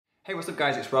Hey, what's up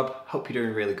guys, it's Rob. Hope you're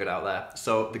doing really good out there.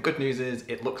 So the good news is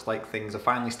it looks like things are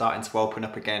finally starting to open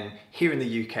up again, here in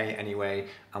the UK anyway,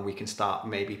 and we can start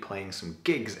maybe playing some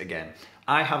gigs again.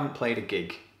 I haven't played a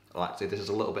gig, well actually this is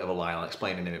a little bit of a lie, I'll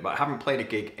explain in a minute, but I haven't played a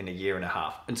gig in a year and a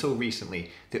half, until recently.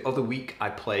 The other week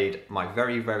I played my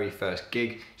very first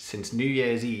gig since New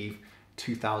Year's Eve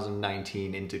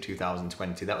 2019 into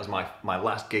 2020. That was my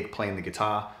last gig playing the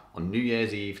guitar on New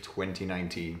Year's Eve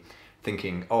 2019.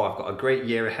 Thinking, oh, I've got a great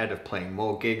year ahead of playing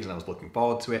more gigs and I was looking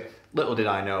forward to it. Little did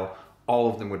I know, all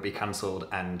of them would be cancelled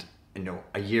and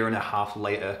a year and a half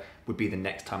later would be the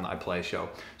next time that I play a show.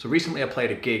 So recently I played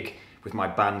a gig with my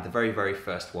band, the very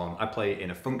first one. I play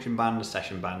in a function band, a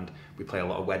session band. We play a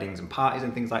lot of weddings and parties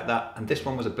and things like that. And this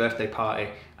one was a birthday party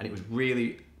and it was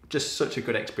really just such a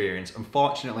good experience.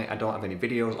 Unfortunately, I don't have any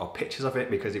videos or pictures of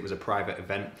it because it was a private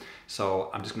event,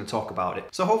 so I'm just going to talk about it.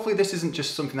 So hopefully this isn't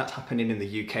just something that's happening in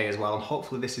the UK as well, and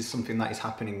hopefully this is something that is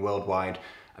happening worldwide.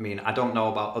 I mean, I don't know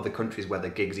about other countries whether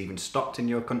gigs even stopped in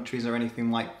your countries or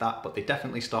anything like that, but they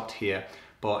definitely stopped here.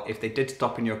 But if they did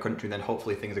stop in your country, then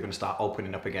hopefully things are going to start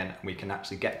opening up again and we can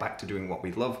actually get back to doing what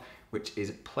we love, which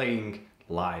is playing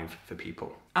live for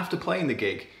people. After playing the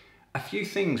gig, a few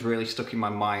things really stuck in my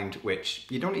mind which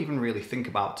you don't even really think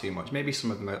about too much. Maybe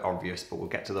some of them are obvious, but we'll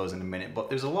get to those in a minute. But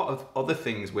there's a lot of other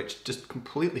things which just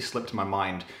completely slipped my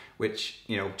mind, which,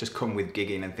 just come with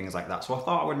gigging and things like that. So I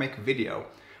thought I would make a video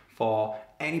for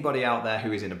anybody out there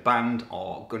who is in a band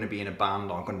or going to be in a band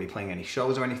or going to be playing any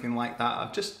shows or anything like that,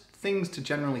 of just things to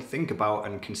generally think about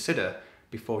and consider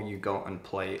before you go and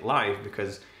play live,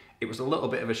 because it was a little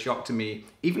bit of a shock to me.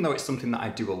 Even though it's something that I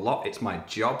do a lot, it's my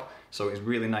job, so it was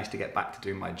really nice to get back to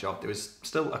doing my job. There was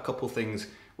still a couple things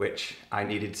which I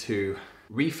needed to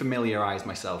re-familiarize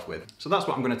myself with. So that's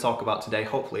what I'm going to talk about today.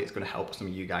 Hopefully it's going to help some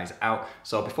of you guys out.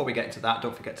 So before we get into that,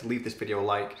 don't forget to leave this video a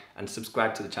like and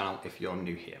subscribe to the channel if you're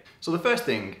new here. So the first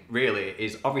thing really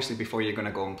is, obviously before you're going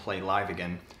to go and play live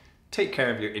again, take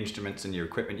care of your instruments and your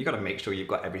equipment. You've got to make sure you've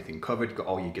got everything covered. You've got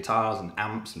all your guitars and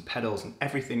amps and pedals and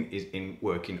everything is in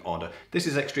working order. This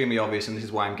is extremely obvious and this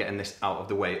is why I'm getting this out of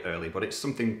the way early, but it's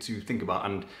something to think about,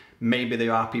 and maybe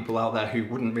there are people out there who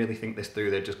wouldn't really think this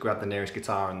through. They just grab the nearest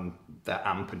guitar and their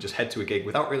amp and just head to a gig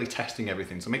without really testing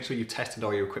everything. So make sure you've tested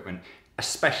all your equipment,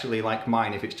 especially like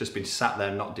mine, if it's just been sat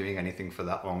there not doing anything for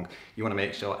that long. You want to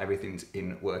make sure everything's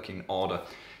in working order.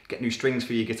 Get new strings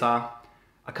for your guitar.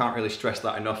 I can't really stress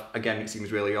that enough. Again, it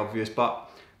seems really obvious, but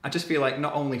I just feel like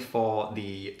not only for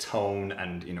the tone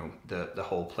and the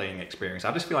whole playing experience,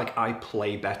 I just feel like I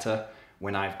play better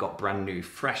when I've got brand new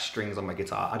fresh strings on my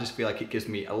guitar. I just feel like it gives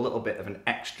me a little bit of an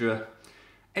extra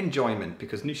enjoyment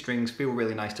because new strings feel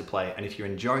really nice to play, and if you're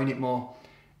enjoying it more,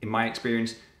 in my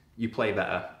experience, you play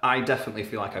better. I definitely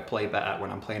feel like I play better when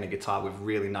I'm playing a guitar with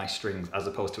really nice strings as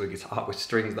opposed to a guitar with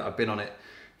strings that have been on it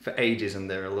for ages and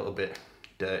they're a little bit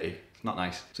dirty. Not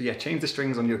nice. So yeah, change the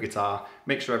strings on your guitar,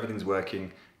 make sure everything's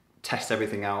working, test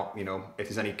everything out. If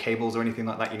there's any cables or anything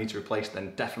like that you need to replace,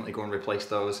 then definitely go and replace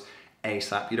those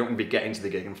ASAP. You don't want to be getting to the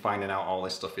gig and finding out all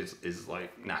this stuff is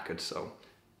like knackered. So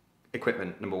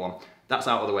equipment, number one. That's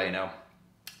out of the way now.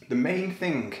 The main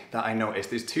thing that I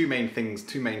noticed, there's two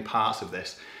main parts of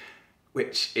this,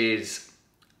 which is,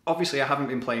 obviously I haven't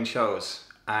been playing shows,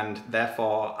 and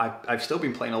therefore I've still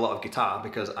been playing a lot of guitar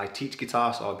because I teach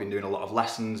guitar, so I've been doing a lot of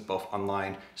lessons, both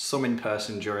online, some in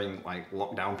person during like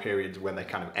lockdown periods when they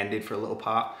kind of ended for a little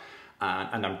part,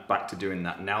 and I'm back to doing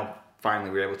that now. Finally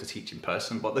we're able to teach in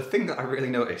person, but the thing that I really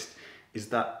noticed is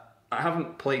that I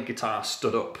haven't played guitar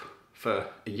stood up for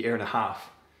a year and a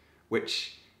half,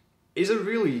 which is a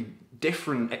really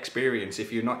different experience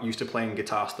if you're not used to playing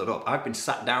guitar stood up. I've been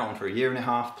sat down for a year and a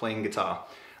half playing guitar,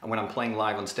 and when I'm playing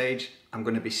live on stage, I'm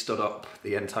going to be stood up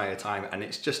the entire time, and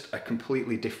it's just a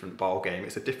completely different ball game.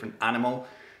 It's a different animal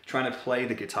trying to play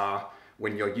the guitar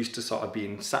when you're used to sort of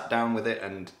being sat down with it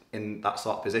and in that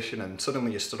sort of position, and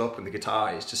suddenly you're stood up and the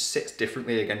guitar just sits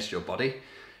differently against your body.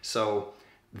 So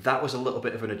that was a little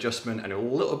bit of an adjustment and a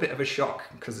little bit of a shock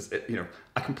because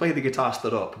I can play the guitar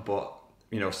stood up, but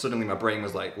suddenly my brain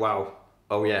was like, wow,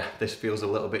 oh yeah, this feels a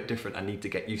little bit different. I need to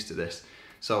get used to this.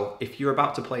 So if you're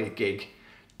about to play a gig,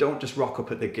 don't just rock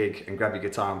up at the gig and grab your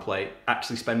guitar and play.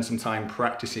 Actually spend some time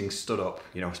practicing stood up,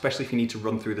 especially if you need to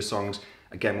run through the songs.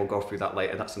 Again, we'll go through that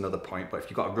later, that's another point. But if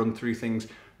you've got to run through things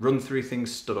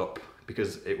stood up,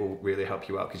 because it will really help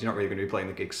you out, because you're not really going to be playing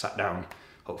the gig sat down.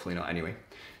 Hopefully not anyway.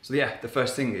 So yeah, the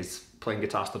first thing is playing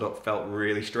guitar stood up felt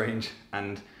really strange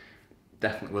and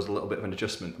definitely was a little bit of an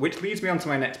adjustment, which leads me on to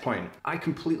my next point. I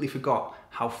completely forgot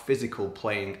how physical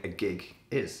playing a gig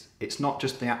is. It's not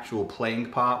just the actual playing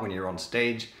part when you're on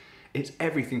stage, It's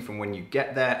everything from when you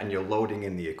get there and you're loading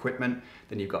in the equipment,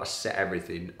 then you've got to set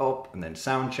everything up and then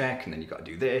sound check, and then you've got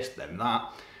to do this, then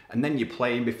that. And then you're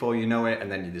playing before you know it,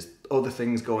 and then there's other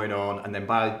things going on, and then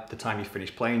by the time you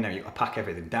finish playing, now you've got to pack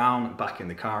everything down, back in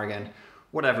the car again,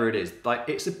 whatever it is. Like,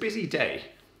 it's a busy day,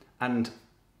 and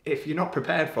if you're not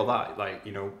prepared for that, like,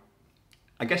 you know,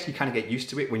 I guess you kind of get used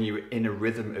to it when you're in a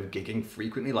rhythm of gigging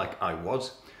frequently, like I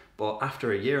was. But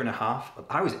after a year and a half,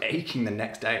 I was aching the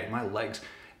next day, my legs.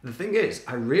 The thing is,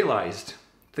 I realized,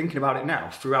 thinking about it now,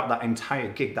 throughout that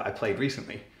entire gig that I played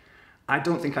recently, I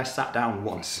don't think I sat down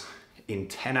once in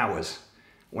 10 hours.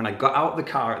 When I got out of the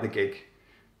car at the gig,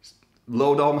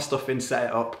 load all my stuff in, set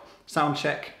it up, sound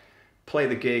check, play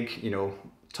the gig, you know,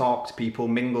 talk to people,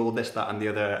 mingle, this, that, and the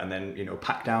other, and then, you know,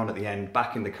 pack down at the end,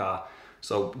 back in the car.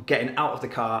 So getting out of the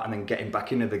car and then getting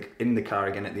back in the car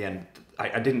again at the end,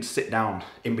 I didn't sit down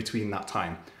in between that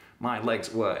time. My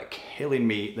legs were killing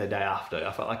me the day after.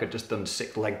 I felt like I'd just done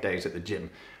 6 leg days at the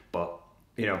gym. But,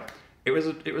 you know, it was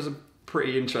a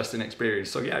pretty interesting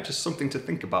experience. So yeah, just something to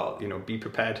think about, you know, be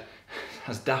prepared.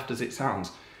 As daft as it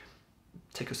sounds,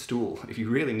 take a stool if you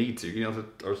really need to, you know,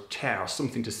 or a chair or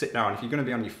something to sit down if you're going to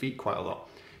be on your feet quite a lot.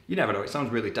 You never know, it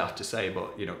sounds really daft to say,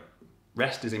 but, you know,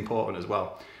 rest is important as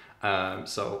well.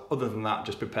 So other than that,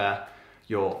 just prepare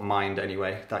your mind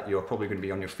anyway, that you're probably going to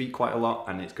be on your feet quite a lot,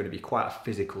 and it's going to be quite a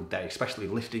physical day, especially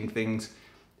lifting things.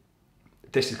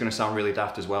 This is going to sound really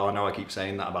daft as well. I know I keep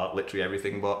saying that about literally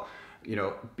everything, but, you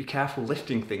know, be careful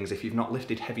lifting things. If you've not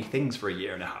lifted heavy things for a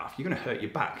year and a half, you're going to hurt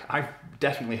your back. I've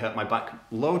definitely hurt my back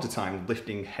loads of time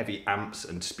lifting heavy amps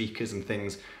and speakers and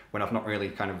things when I've not really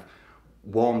kind of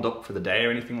warmed up for the day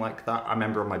or anything like that. I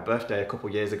remember on my birthday a couple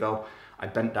of years ago, I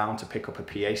bent down to pick up a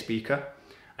PA speaker,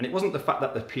 and it wasn't the fact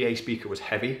that the PA speaker was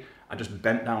heavy. I just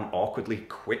bent down awkwardly,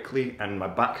 quickly, and my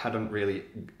back hadn't really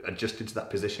adjusted to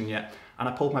that position yet, and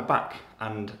I pulled my back,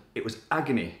 and it was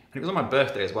agony. And it was on my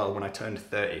birthday as well, when I turned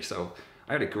 30, so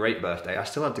I had a great birthday. I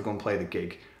still had to go and play the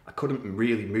gig. I couldn't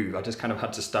really move. I just kind of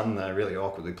had to stand there really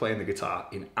awkwardly playing the guitar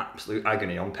in absolute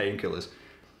agony on painkillers.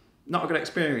 Not a good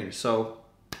experience, so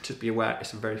just be aware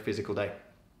it's a very physical day.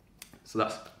 So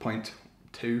that's point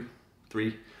 2,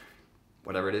 3,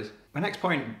 whatever it is. My next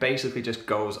point basically just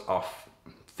goes off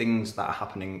things that are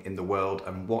happening in the world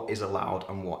and what is allowed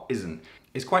and what isn't.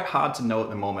 It's quite hard to know at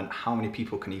the moment how many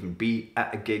people can even be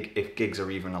at a gig, if gigs are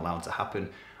even allowed to happen.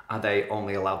 Are they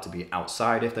only allowed to be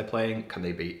outside if they're playing? Can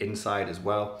they be inside as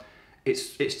well?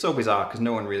 It's so bizarre because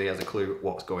no one really has a clue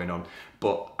what's going on.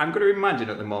 But I'm going to imagine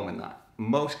at the moment that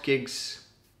most gigs,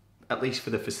 at least for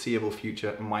the foreseeable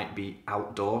future, might be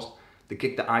outdoors. The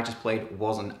gig that I just played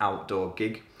was an outdoor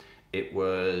gig. It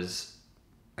was,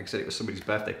 like I said, it was somebody's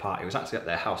birthday party. It was actually at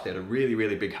their house. They had a really,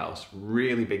 really big house,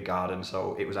 really big garden,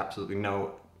 so it was absolutely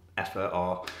no effort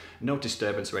or no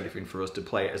disturbance or anything for us to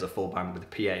play it as a full band with a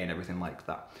PA and everything like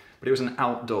that. But it was an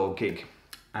outdoor gig,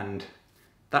 and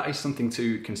that is something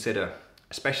to consider,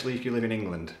 especially if you live in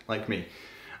England, like me,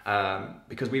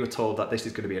 because we were told that this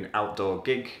is going to be an outdoor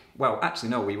gig. Well, actually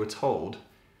no, we were told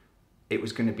it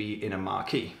was going to be in a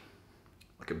marquee,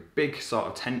 like a big sort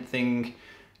of tent thing.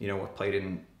 You know, I've played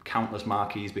in countless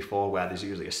marquees before where there's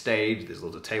usually a stage, there's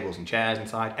loads of tables and chairs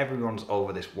inside, everyone's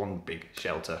over this one big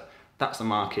shelter. That's a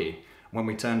marquee. When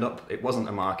we turned up, it wasn't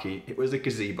a marquee, it was a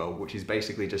gazebo, which is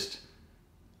basically just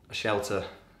a shelter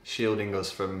shielding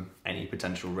us from any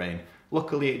potential rain.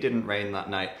 Luckily it didn't rain that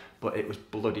night, but it was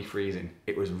bloody freezing.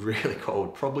 It was really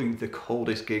cold, probably the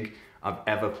coldest gig I've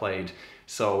ever played.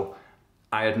 So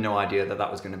I had no idea that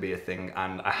that was going to be a thing,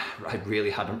 and I really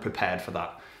hadn't prepared for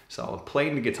that. So I'm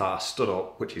playing the guitar stood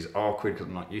up, which is awkward because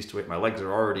I'm not used to it. My legs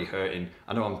are already hurting.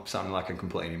 I know I'm sounding like I'm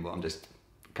complaining, but I'm just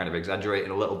kind of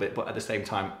exaggerating a little bit. But at the same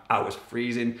time, I was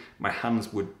freezing. My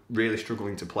hands were really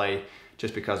struggling to play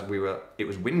just because it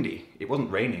was windy. It wasn't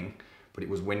raining, but it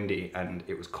was windy and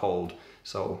it was cold.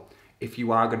 So if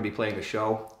you are going to be playing a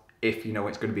show, if you know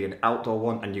it's going to be an outdoor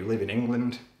one and you live in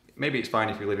England, maybe it's fine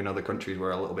if you live in other countries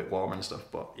where are a little bit warmer and stuff,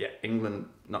 but yeah, England,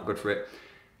 not good for it.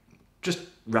 Just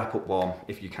wrap up warm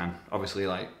if you can. Obviously,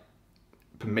 like,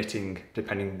 permitting,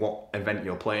 depending what event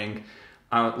you're playing.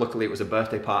 Luckily it was a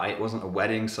birthday party, it wasn't a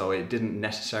wedding, so it didn't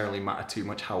necessarily matter too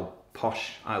much how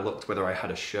posh I looked, whether I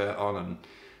had a shirt on and,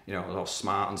 you know, I was all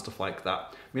smart and stuff like that.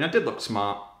 I mean, I did look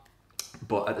smart,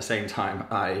 but at the same time,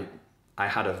 I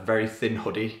had a very thin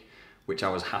hoodie, which I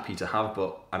was happy to have,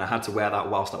 and I had to wear that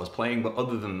whilst I was playing, but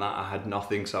other than that, I had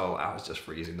nothing, so I was just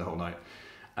freezing the whole night.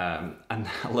 And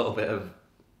a little bit of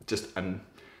just an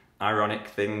ironic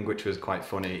thing, which was quite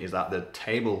funny, is that the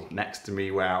table next to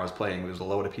me where I was playing, there was a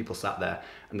load of people sat there,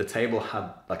 and the table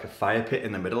had like a fire pit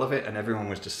in the middle of it, and everyone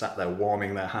was just sat there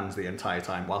warming their hands the entire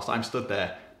time, whilst I'm stood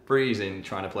there freezing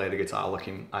trying to play the guitar,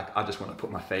 looking like I just want to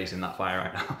put my face in that fire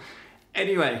right now.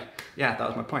 Anyway, yeah, that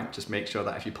was my point. Just make sure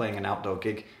that if you're playing an outdoor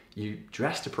gig, you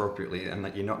dressed appropriately and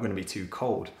that you're not going to be too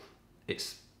cold.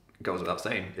 It goes without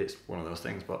saying, it's one of those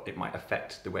things, but it might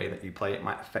affect the way that you play, it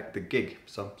might affect the gig,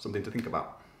 so something to think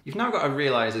about. You've now got to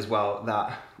realise as well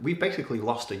that we've basically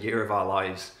lost a year of our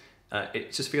lives.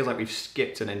 It just feels like we've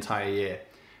skipped an entire year,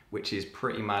 which is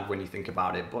pretty mad when you think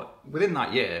about it, but within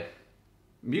that year,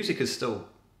 music is still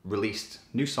released,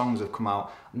 new songs have come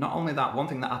out. Not only that, one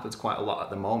thing that happens quite a lot at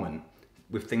the moment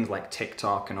with things like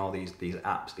TikTok and all these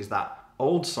apps is that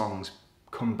old songs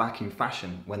come back in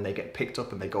fashion when they get picked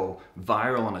up and they go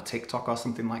viral on a TikTok or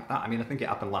something like that. I mean, I think it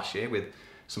happened last year with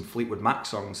some Fleetwood Mac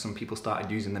songs. Some people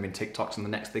started using them in TikToks and the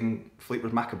next thing,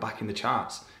 Fleetwood Mac are back in the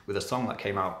charts with a song that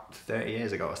came out 30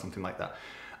 years ago or something like that.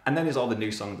 And then there's all the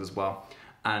new songs as well.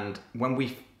 And when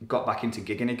we got back into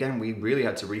gigging again, we really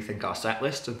had to rethink our set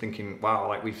list and thinking, wow,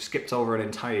 like we've skipped over an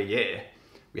entire year.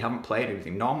 We haven't played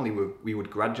anything. Normally we would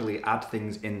gradually add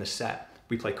things in the set.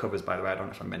 We play covers, by the way, I don't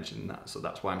know if I mentioned that, so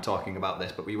that's why I'm talking about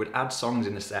this, but we would add songs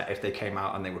in the set if they came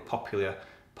out and they were popular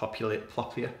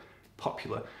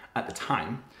at the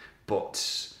time.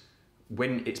 But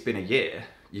when it's been a year,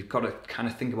 you've got to kind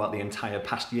of think about the entire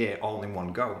past year all in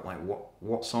one go. Like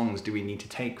what songs do we need to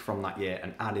take from that year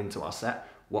and add into our set?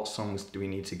 What songs do we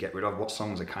need to get rid of? What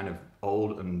songs are kind of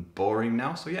old and boring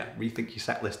now? So yeah, rethink your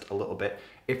set list a little bit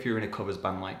if you're in a covers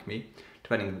band like me,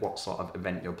 depending on what sort of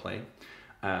event you're playing.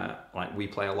 Like we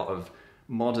play a lot of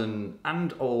modern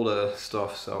and older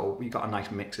stuff, so we got a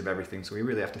nice mix of everything. So we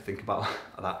really have to think about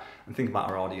that and think about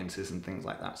our audiences and things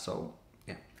like that. So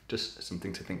yeah, just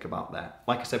something to think about there.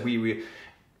 Like I said,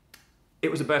 it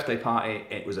was a birthday party,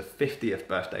 it was a 50th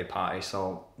birthday party,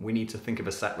 so we need to think of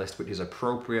a set list which is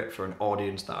appropriate for an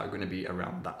audience that are going to be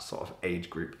around that sort of age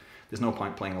group. There's no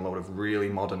point playing a load of really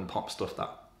modern pop stuff that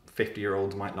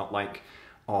 50-year-olds might not like,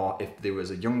 or if there was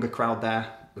a younger crowd there,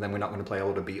 then we're not going to play a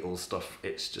load of Beatles stuff.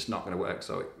 It's just not going to work,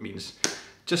 so it means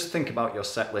just think about your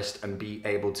set list and be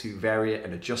able to vary it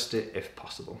and adjust it if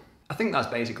possible. I think that's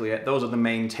basically it. Those are the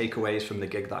main takeaways from the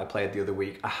gig that I played the other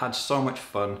week. I had so much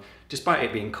fun, despite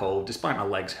it being cold, despite my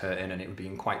legs hurting and it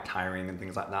being quite tiring and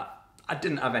things like that. I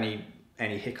didn't have any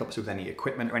hiccups with any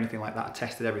equipment or anything like that. I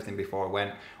tested everything before I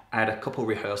went. I had a couple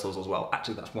rehearsals as well.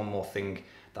 Actually, that's one more thing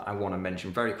that I want to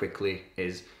mention very quickly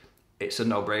is it's a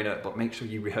no-brainer, but make sure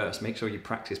you rehearse, make sure you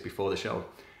practice before the show.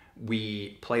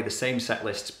 We play the same set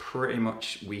lists pretty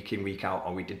much week in, week out,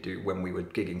 or we did do when we were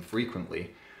gigging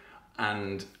frequently.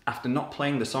 And after not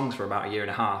playing the songs for about a year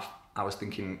and a half, I was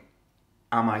thinking,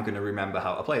 am I going to remember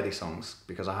how to play these songs?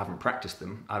 Because I haven't practiced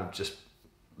them.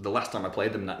 The last time I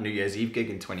played them, that New Year's Eve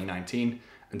gig in 2019,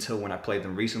 until when I played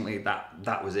them recently,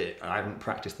 that was it. I haven't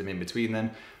practiced them in between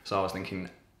then. So I was thinking,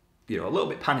 a little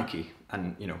bit panicky,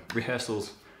 and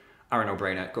rehearsals are a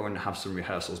no-brainer. Go and have some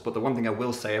rehearsals. But the one thing I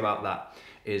will say about that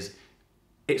is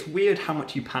it's weird how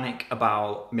much you panic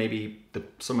about maybe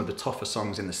some of the tougher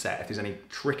songs in the set. If there's any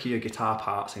trickier guitar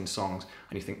parts in songs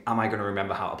and you think, am I going to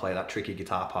remember how to play that tricky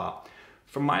guitar part?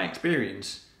 From my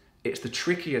experience, it's the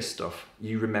trickier stuff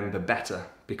you remember better,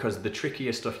 because the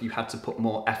trickier stuff you had to put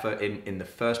more effort in the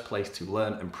first place to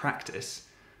learn and practice.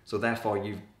 So therefore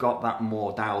you've got that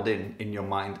more dialed in your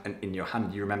mind and in your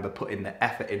hand. You remember putting the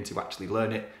effort in to actually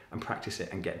learn it and practice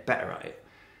it and get better at it.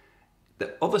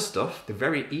 The other stuff, the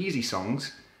very easy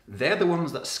songs, they're the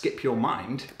ones that skip your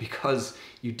mind because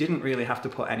you didn't really have to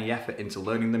put any effort into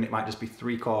learning them. It might just be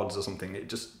 3 chords or something,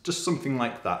 just something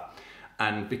like that.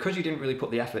 And because you didn't really put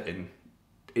the effort in,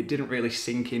 it didn't really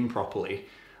sink in properly,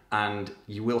 and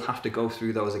you will have to go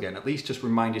through those again. At least just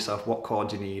remind yourself what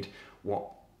chord you need, what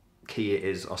key it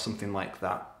is, or something like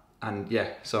that. And yeah,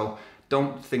 so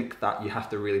don't think that you have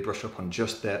to really brush up on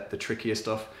just the trickier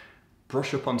stuff.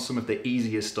 Brush up on some of the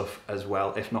easier stuff as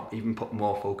well, if not even put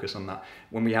more focus on that.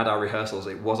 When we had our rehearsals,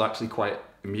 it was actually quite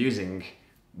amusing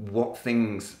what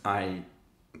things I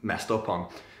messed up on.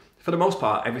 For the most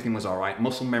part, everything was all right.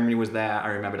 Muscle memory was there. I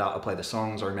remembered how to play the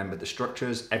songs. I remembered the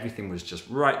structures. Everything was just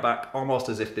right back, almost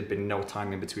as if there'd been no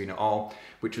time in between at all,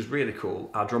 which was really cool.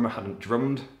 Our drummer hadn't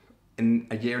drummed in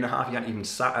a year and a half. He hadn't even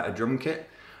sat at a drum kit.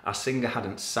 Our singer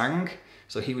hadn't sang,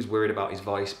 so he was worried about his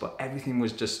voice, but everything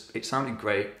was just, it sounded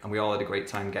great, and we all had a great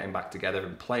time getting back together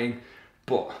and playing.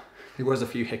 But there was a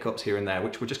few hiccups here and there,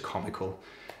 which were just comical,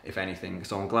 if anything.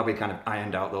 So I'm glad we kind of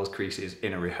ironed out those creases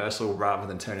in a rehearsal rather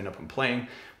than turning up and playing.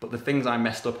 But the things I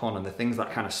messed up on and the things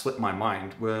that kind of slipped my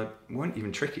mind weren't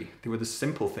even tricky. They were the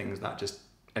simple things that just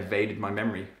evaded my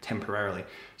memory temporarily.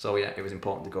 So yeah, it was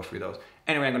important to go through those.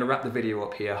 Anyway, I'm going to wrap the video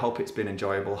up here. Hope it's been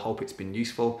enjoyable. Hope it's been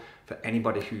useful for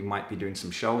anybody who might be doing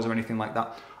some shows or anything like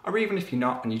that. or even if you're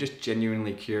not and you're just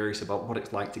genuinely curious about what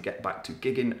it's like to get back to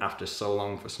gigging after so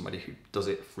long for somebody who does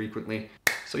it frequently.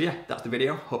 So yeah, that's the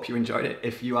video. Hope you enjoyed it.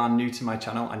 If you are new to my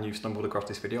channel and you've stumbled across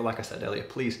this video, like I said earlier,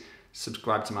 please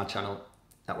subscribe to my channel.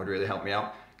 That would really help me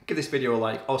out. Give this video a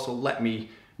like. Also, let me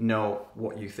know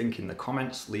what you think in the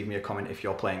comments. Leave me a comment if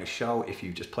you're playing a show, if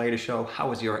you just played a show. How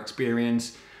was your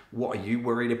experience? What are you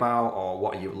worried about, or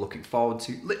what are you looking forward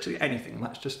to? Literally anything.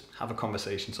 Let's just have a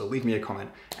conversation. So leave me a comment.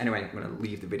 Anyway, I'm going to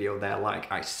leave the video there.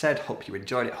 Like I said, hope you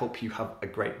enjoyed it. Hope you have a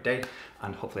great day,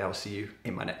 and hopefully I'll see you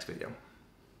in my next video.